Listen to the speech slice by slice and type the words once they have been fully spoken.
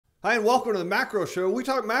Hi, and welcome to the Macro Show. We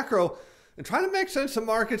talk macro and try to make sense of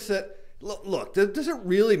markets that, look, does it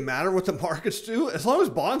really matter what the markets do? As long as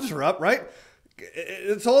bonds are up, right?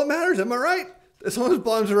 It's all that matters, am I right? As long as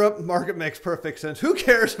bonds are up, the market makes perfect sense. Who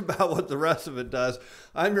cares about what the rest of it does?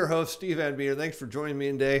 I'm your host, Steve Van Meter. Thanks for joining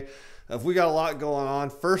me today. We got a lot going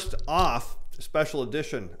on. First off, special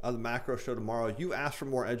edition of the Macro Show tomorrow. You asked for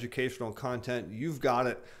more educational content. You've got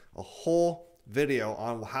it. A whole video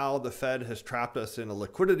on how the Fed has trapped us in a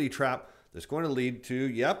liquidity trap that's going to lead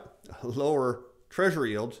to, lower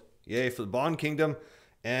treasury yields. Yay for the bond kingdom.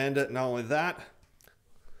 And not only that,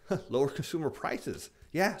 lower consumer prices.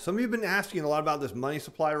 Yeah, some of you have been asking a lot about this money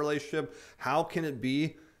supply relationship. How can it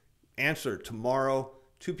be? Answer tomorrow,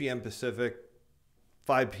 2 p.m. Pacific,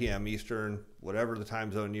 5 p.m. Eastern, whatever the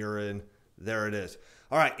time zone you're in. There it is.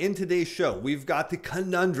 All right, in today's show, we've got the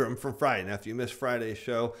conundrum from Friday. Now, if you missed Friday's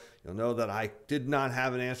show, you'll know that I did not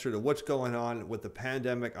have an answer to what's going on with the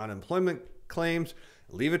pandemic unemployment claims.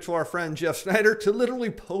 Leave it to our friend Jeff Snyder to literally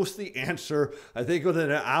post the answer, I think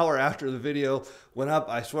within an hour after the video went up.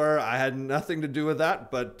 I swear I had nothing to do with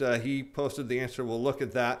that, but he posted the answer. We'll look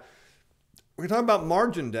at that. We're talking about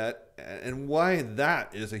margin debt and why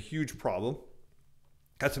that is a huge problem.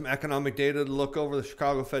 Got some economic data to look over. The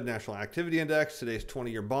Chicago Fed National Activity Index, today's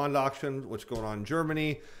 20-year bond auction, what's going on in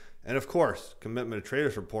Germany, and of course, commitment to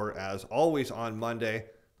traders report, as always on Monday.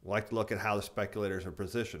 We like to look at how the speculators are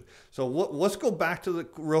positioned. So let's go back to the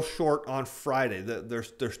real short on Friday.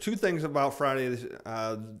 There's two things about Friday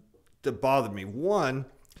that bothered me. One,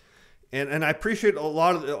 and I appreciate a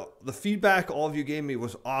lot of the feedback all of you gave me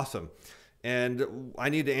was awesome. And I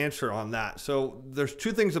need to answer on that. So there's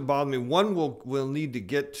two things that bother me. One we'll need to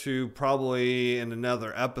get to probably in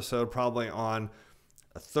another episode, probably on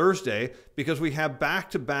a Thursday, because we have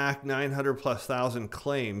back-to-back 900,000+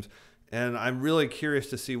 claims. And I'm really curious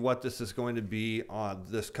to see what this is going to be on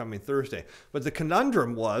this coming Thursday. But the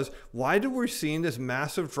conundrum was, why did we see this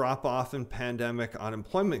massive drop-off in pandemic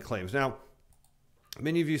unemployment claims? Now,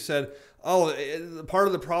 many of you said, part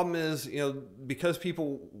of the problem is, because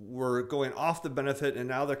people were going off the benefit and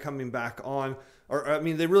now they're coming back on,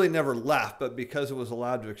 they really never left, but because it was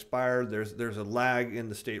allowed to expire, there's a lag in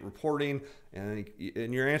the state reporting. And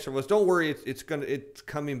your answer was, don't worry, it's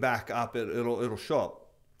coming back up. It'll show up.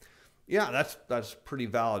 Yeah, that's pretty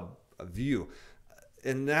valid view.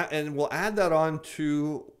 And we'll add that on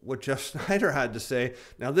to what Jeff Snyder had to say.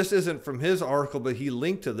 Now, this isn't from his article, but he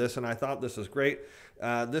linked to this, and I thought this is great.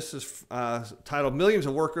 This is titled, "Millions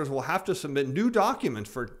of Workers Will Have to Submit New Documents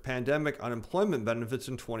for Pandemic Unemployment Benefits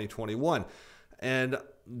in 2021. And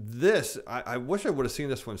this, I wish I would have seen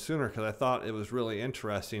this one sooner because I thought it was really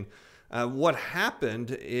interesting. What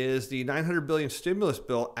happened is the $900 billion stimulus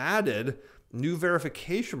bill added new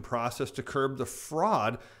verification process to curb the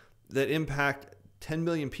fraud that impact 10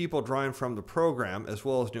 million people drawing from the program, as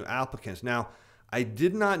well as new applicants. Now, I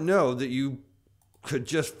did not know that you could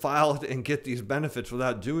just file it and get these benefits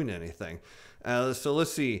without doing anything. So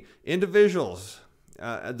let's see. Individuals,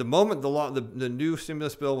 at the moment the new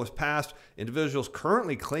stimulus bill was passed, individuals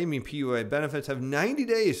currently claiming PUA benefits have 90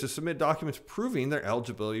 days to submit documents proving their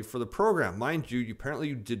eligibility for the program. Mind you, apparently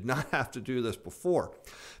you did not have to do this before.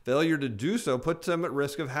 Failure to do so puts them at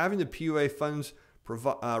risk of having the PUA funds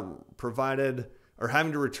provided, or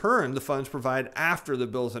having to return the funds provided after the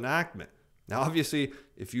bill's enactment. Now, obviously,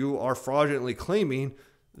 if you are fraudulently claiming,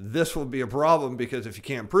 this will be a problem because if you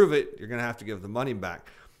can't prove it, you're going to have to give the money back.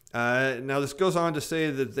 Now, this goes on to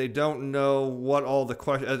say that they don't know what all the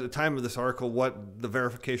questions, at the time of this article, what the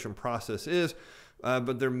verification process is,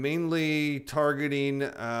 but they're mainly targeting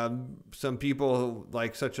some people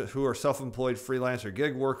who are self-employed freelance or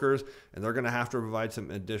gig workers, and they're going to have to provide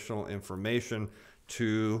some additional information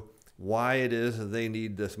to why it is that they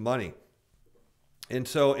need this money. And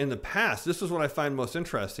so in the past, this is what I find most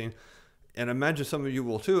interesting, and I imagine some of you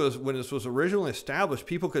will too, is when this was originally established,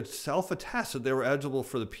 people could self-attest that they were eligible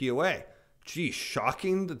for the POA. Gee,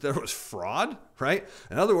 shocking that there was fraud, right?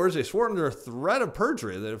 In other words, they swore under a threat of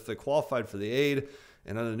perjury that if they qualified for the aid,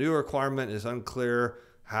 and then the new requirement is unclear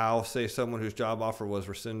how, say, someone whose job offer was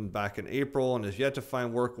rescinded back in April and is yet to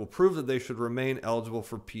find work will prove that they should remain eligible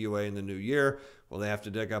for PUA in the new year. Will they have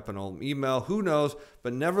to dig up an old email? Who knows?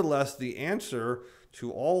 But nevertheless, the answer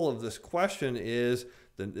to all of this question is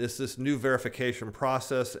this new verification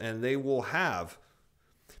process, and they will have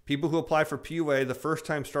people who apply for PUA the first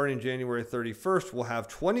time starting January 31st will have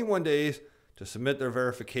 21 days to submit their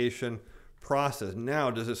verification process.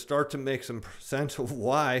 Now, does it start to make some sense of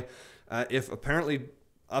why, if apparently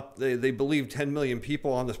they believe 10 million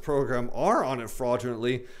people on this program are on it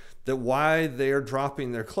fraudulently, that why they are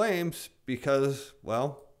dropping their claims? Because,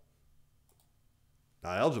 well,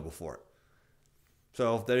 not eligible for it.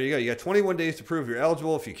 So there you go. You got 21 days to prove you're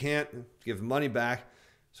eligible. If you can't, give money back.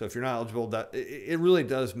 So if you're not eligible, that it really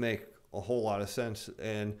does make a whole lot of sense,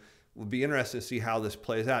 and would be interesting to see how this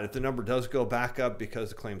plays out. If the number does go back up because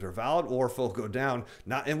the claims are valid, or if it'll go down.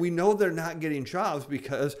 And we know they're not getting jobs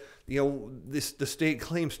because the state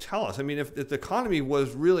claims tell us. I mean, if the economy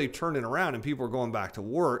was really turning around and people are going back to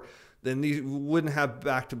work, then these wouldn't have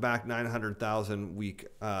back-to-back 900,000 week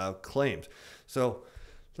claims. So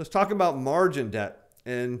let's talk about margin debt.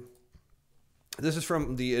 And this is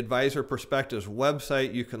from the Advisor Perspectives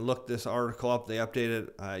website. You can look this article up. They update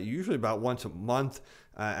it usually about once a month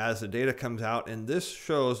as the data comes out. And this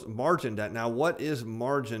shows margin debt. Now, what is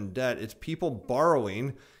margin debt? It's people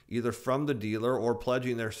borrowing either from the dealer or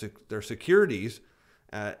pledging their securities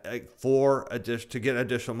to get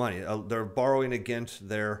additional money. They're borrowing against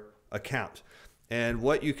their accounts. And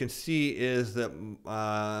what you can see is that,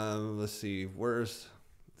 let's see, is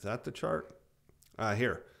that the chart?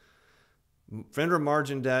 Here. FINRA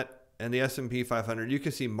margin debt and the S&P 500, you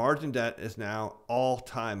can see margin debt is now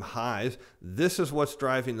all-time highs. This is what's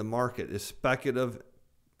driving the market, is speculative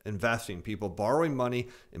investing, people borrowing money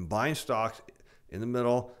and buying stocks in the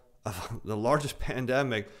middle of the largest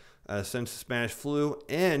pandemic since the Spanish flu,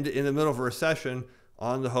 and in the middle of a recession,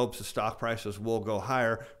 on the hopes that stock prices will go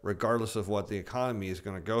higher regardless of what the economy is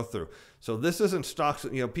going to go through. So this isn't stocks.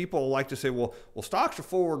 People like to say, well, stocks are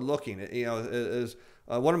forward-looking. As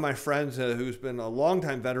one of my friends who's been a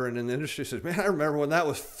longtime veteran in the industry says, man, I remember when that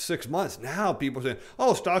was 6 months. Now people say,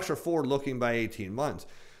 oh, stocks are forward-looking by 18 months.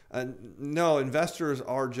 No, investors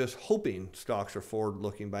are just hoping stocks are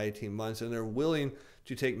forward-looking by 18 months, and they're willing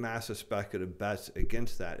to take massive speculative bets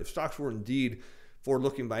against that. If stocks were indeed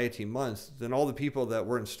forward-looking by 18 months, then all the people that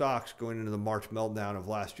were in stocks going into the March meltdown of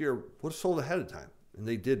last year would have sold ahead of time, and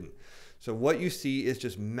they didn't. So what you see is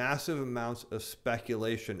just massive amounts of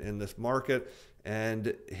speculation in this market,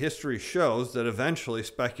 and history shows that eventually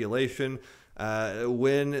speculation,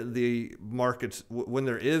 when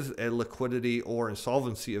there is a liquidity or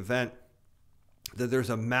insolvency event, that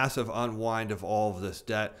there's a massive unwind of all of this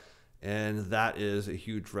debt, and that is a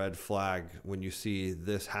huge red flag when you see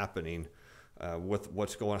this happening. With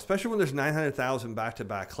what's going on, especially when there's 900,000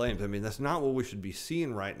 back-to-back claims. I mean, that's not what we should be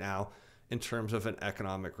seeing right now in terms of an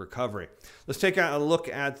economic recovery. Let's take a look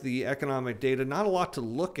at the economic data. Not a lot to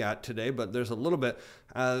look at today, but there's a little bit.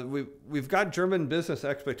 We've got German business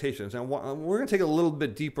expectations. And we're going to take a little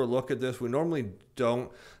bit deeper look at this. We normally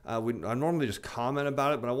don't. I normally just comment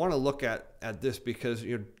about it, but I want to look at this because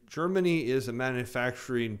Germany is a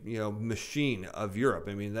manufacturing machine of Europe.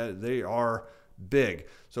 I mean, they are big.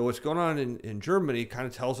 So what's going on in Germany kind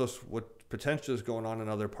of tells us what potentially is going on in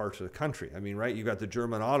other parts of the country. I mean, right? You've got the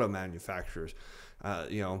German auto manufacturers,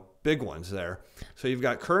 big ones there. So you've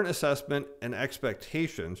got current assessment and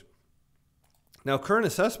expectations. Now, current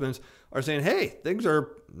assessments are saying, hey, things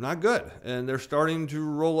are not good, and they're starting to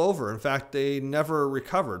roll over. In fact, they never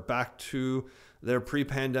recovered back to their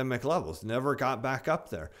pre-pandemic levels, never got back up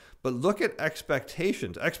there. But look at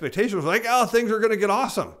expectations. Expectations are like, oh, things are going to get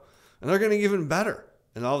awesome. And they're going to get even better.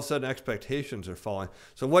 And all of a sudden, expectations are falling.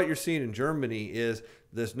 So what you're seeing in Germany is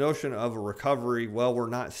this notion of a recovery. Well, we're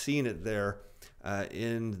not seeing it there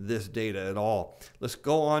in this data at all. Let's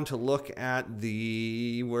go on to look at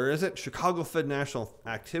the, Chicago Fed National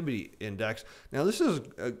Activity Index. Now, this is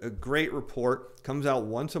a great report. Comes out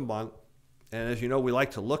once a month. And as you know, we like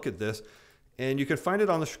to look at this. And you can find it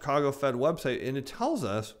on the Chicago Fed website. And it tells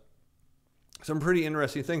us some pretty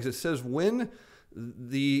interesting things. It says when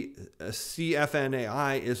the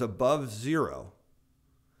CFNAI is above zero,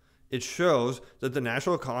 it shows that the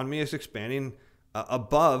national economy is expanding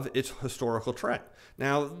above its historical trend.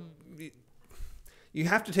 Now, you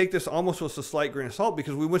have to take this almost with a slight grain of salt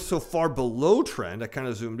because we went so far below trend. I kind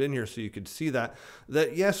of zoomed in here so you could see that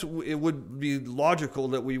yes, it would be logical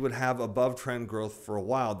that we would have above trend growth for a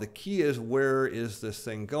while. The key is, where is this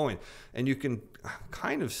thing going? And you can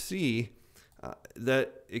kind of see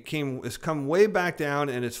that it's come way back down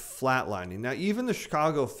and it's flatlining. Now, even the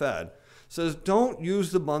Chicago Fed says don't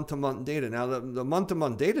use the month-to-month data. Now, the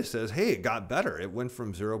month-to-month data says, hey, it got better. It went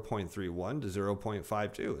from 0.31 to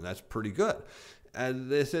 0.52, and that's pretty good.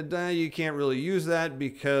 And they said, you can't really use that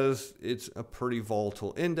because it's a pretty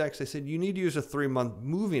volatile index. They said you need to use a 3-month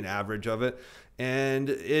moving average of it,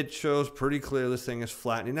 and it shows pretty clear this thing is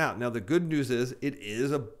flattening out. Now, the good news is it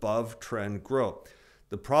is above trend growth.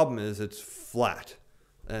 The problem is it's flat,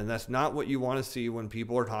 and that's not what you want to see when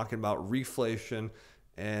people are talking about reflation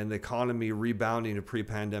and the economy rebounding to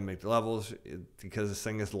pre-pandemic levels, because this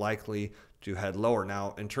thing is likely to head lower.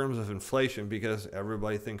 Now, in terms of inflation, because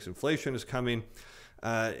everybody thinks inflation is coming,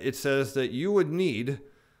 it says that you would need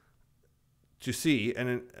to see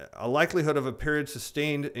a likelihood of a period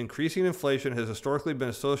sustained increasing inflation has historically been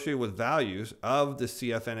associated with values of the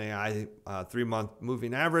CFNAI 3-month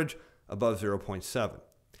moving average above 0.7.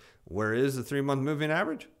 Where is the 3-month moving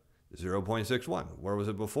average? 0.61. Where was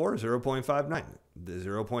it before? 0.59, the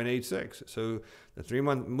 0.86. So the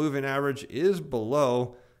 3-month moving average is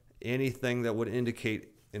below anything that would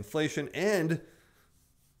indicate inflation, and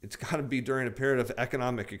it's got to be during a period of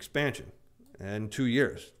economic expansion. And 2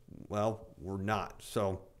 years, well, we're not.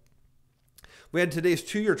 So we had today's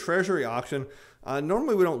 2-year Treasury auction.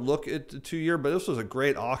 Normally we don't look at the 2-year, but this was a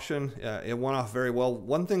great auction. It went off very well.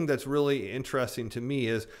 One thing that's really interesting to me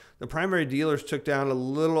is the primary dealers took down a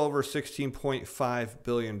little over $16.5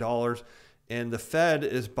 billion, and the Fed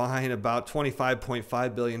is buying about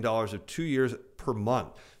 $25.5 billion of 2 years per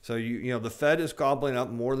month. So you know the Fed is gobbling up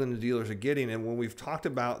more than the dealers are getting. And when we've talked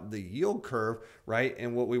about the yield curve, right,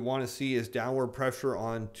 and what we want to see is downward pressure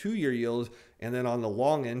on 2-year yields, and then on the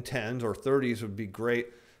long end, 10s or 30s would be great.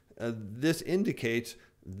 This indicates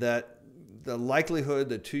that the likelihood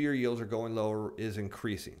that 2-year yields are going lower is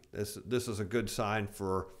increasing. This is a good sign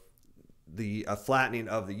for the flattening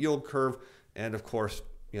of the yield curve, and of course,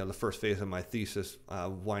 you know, the first phase of my thesis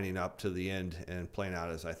winding up to the end and playing out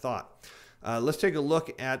as I thought. Let's take a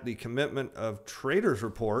look at the commitment of traders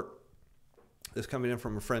report. This coming in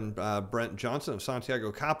from a friend, Brent Johnson of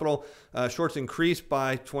Santiago Capital. Shorts increased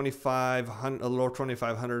by 2,500, a little over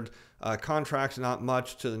 2,500 contracts, not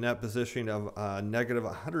much, to the net positioning of negative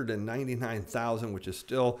 199,000, which is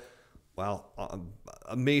still, well,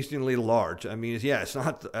 amazingly large. I mean, yeah, it's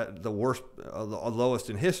not the worst, the lowest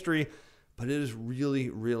in history, but it is really,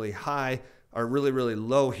 really high, or really, really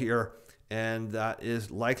low here. And that is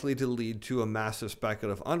likely to lead to a massive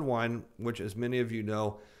speculative unwind, which, as many of you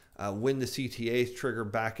know, when the CTAs trigger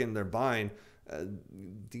back in their buying,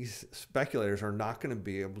 these speculators are not going to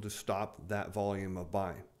be able to stop that volume of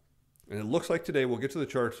buying. And it looks like today, we'll get to the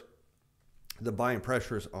charts, the buying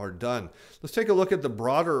pressures are done. Let's take a look at the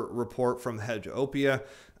broader report from Hedgeopia.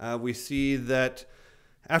 We see that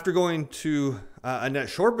after going to a net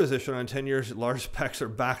short position on 10 years, large specs are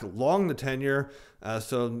back long the 10-year.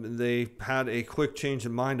 So they had a quick change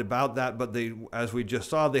in mind about that, but they, as we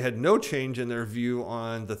just saw, they had no change in their view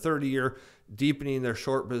on the 30-year, deepening their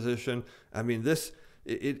short position. I mean,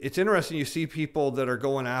 it's interesting. You see people that are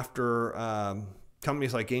going after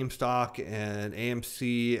companies like GameStop and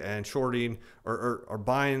AMC and shorting or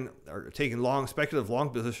buying or taking long speculative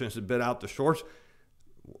long positions to bid out the shorts.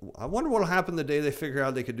 I wonder what will happen the day they figure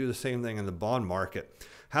out they could do the same thing in the bond market.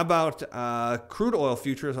 How about crude oil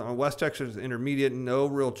futures on West Texas Intermediate? No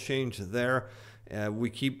real change there.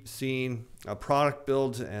 We keep seeing product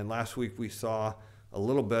builds, and last week we saw a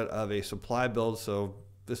little bit of a supply build. So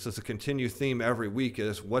this is a continued theme every week,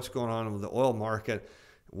 is what's going on with the oil market.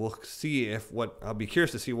 We'll see if I'll be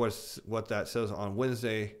curious to see what that says on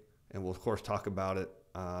Wednesday, and we'll of course talk about it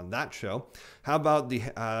on that show. How about the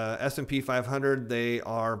S&P 500? They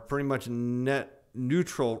are pretty much net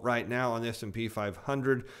neutral right now on the S&P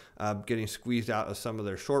 500, getting squeezed out of some of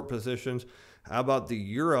their short positions. How about the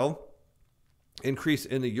euro? Increase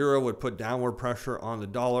in the euro would put downward pressure on the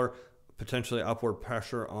dollar, potentially upward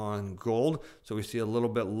pressure on gold. So we see a little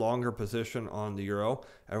bit longer position on the euro.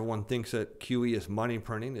 Everyone thinks that QE is money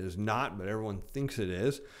printing. It is not, but everyone thinks it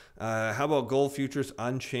is. How about gold futures?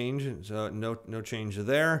 Unchanged, so no change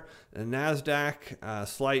there. The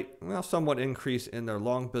NASDAQ, somewhat increase in their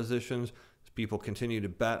long positions. People continue to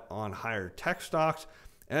bet on higher tech stocks.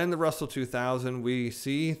 And the Russell 2000, we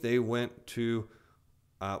see they went to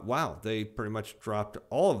they pretty much dropped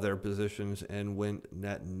all of their positions and went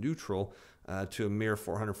net neutral to a mere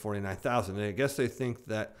 449,000. And I guess they think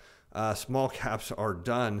that small caps are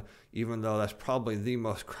done, even though that's probably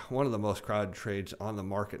one of the most crowded trades on the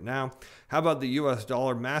market now. How about the US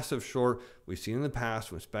dollar? Massive short. We've seen in the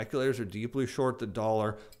past when speculators are deeply short the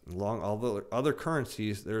dollar, along all the other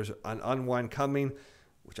currencies, there's an unwind coming,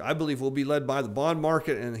 which I believe will be led by the bond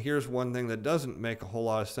market. And here's one thing that doesn't make a whole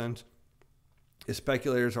lot of sense.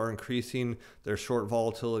 Speculators are increasing their short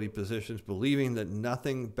volatility positions, believing that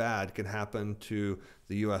nothing bad can happen to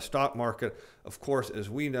the U.S. stock market. Of course, as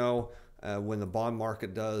we know, when the bond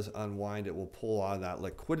market does unwind, it will pull a lot of that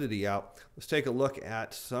liquidity out. Let's take a look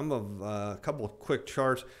at a couple of quick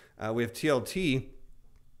charts. We have TLT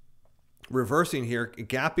reversing here,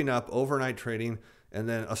 gapping up, overnight trading, and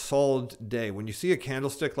then a solid day. When you see a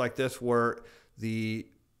candlestick like this where it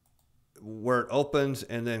opens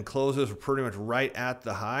and then closes pretty much right at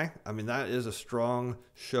the high, I mean, that is a strong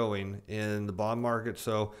showing in the bond market.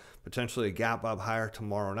 So potentially a gap up higher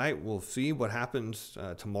tomorrow night. We'll see what happens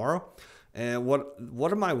tomorrow. And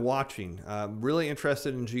what am I watching? Really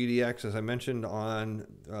interested in GDX, as I mentioned on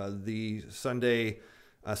the Sunday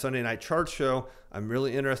night chart show. I'm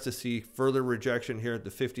really interested to see further rejection here at the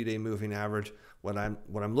 50-day moving average. What I'm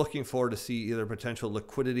looking for to see either potential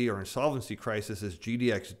liquidity or insolvency crisis is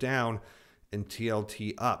GDX down and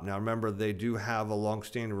TLT up. Now remember, they do have a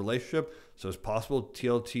long-standing relationship, so it's possible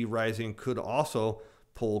TLT rising could also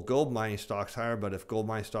pull gold mining stocks higher, but if gold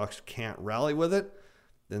mining stocks can't rally with it,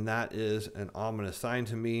 then that is an ominous sign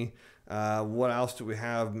to me. What else do we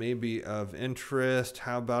have maybe of interest?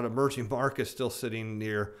 How about emerging markets still sitting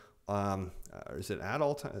near, is it at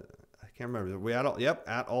all time? I can't remember. Are we at all? Yep,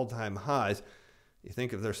 at all-time highs. You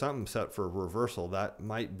think if there's something set for a reversal, that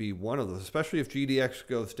might be one of those, especially if GDX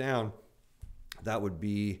goes down, that would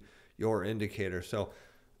be your indicator. So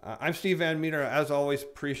I'm Steve Van Meter. As always,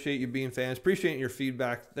 appreciate you being fans. Appreciate your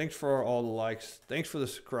feedback. Thanks for all the likes. Thanks for the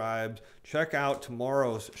subscribes. Check out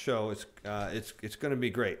tomorrow's show. It's going to be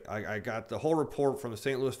great. I got the whole report from the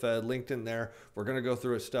St. Louis Fed linked in there. We're going to go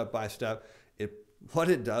through it step by step. What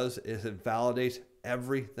it does is it validates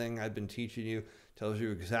everything I've been teaching you. Tells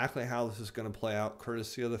you exactly how this is going to play out,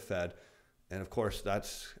 courtesy of the Fed. And of course,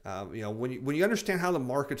 that's when you understand how the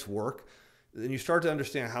markets work, then you start to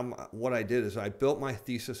understand what I did is I built my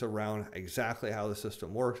thesis around exactly how the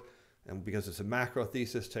system works. And because it's a macro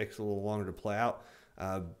thesis, it takes a little longer to play out.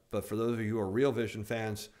 But for those of you who are Real Vision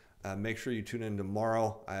fans, make sure you tune in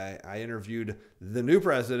tomorrow. I interviewed the new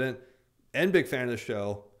president and big fan of the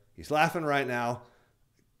show. He's laughing right now.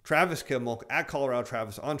 Travis Kimmel, at Colorado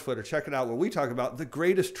Travis on Twitter. Check it out where we talk about the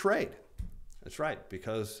greatest trade. That's right,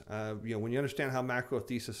 because when you understand how macro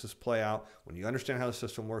theses play out, when you understand how the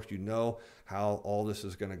system works, you know how all this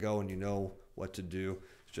is going to go and you know what to do.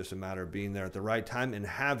 It's just a matter of being there at the right time and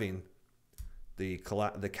having the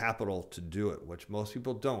capital to do it, which most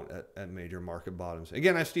people don't at major market bottoms.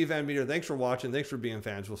 Again, I'm Steve Van Meter. Thanks for watching. Thanks for being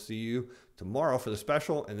fans. We'll see you tomorrow for the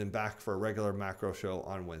special and then back for a regular macro show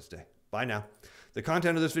on Wednesday. Bye now. The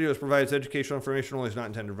content of this video is provides educational information only, is not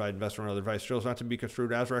intended to provide investment or other advice. Shows not to be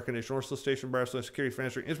construed as recommendation or solicitation by a security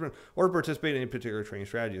financial instrument or to participate in any particular trading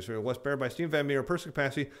strategies. So what's bear by Steve Van Meter, personal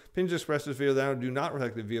capacity. Opinions expressed in this video that do not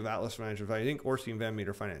reflect the view of Atlas Financial Advice Inc. or Steve Van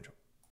Meter Financial.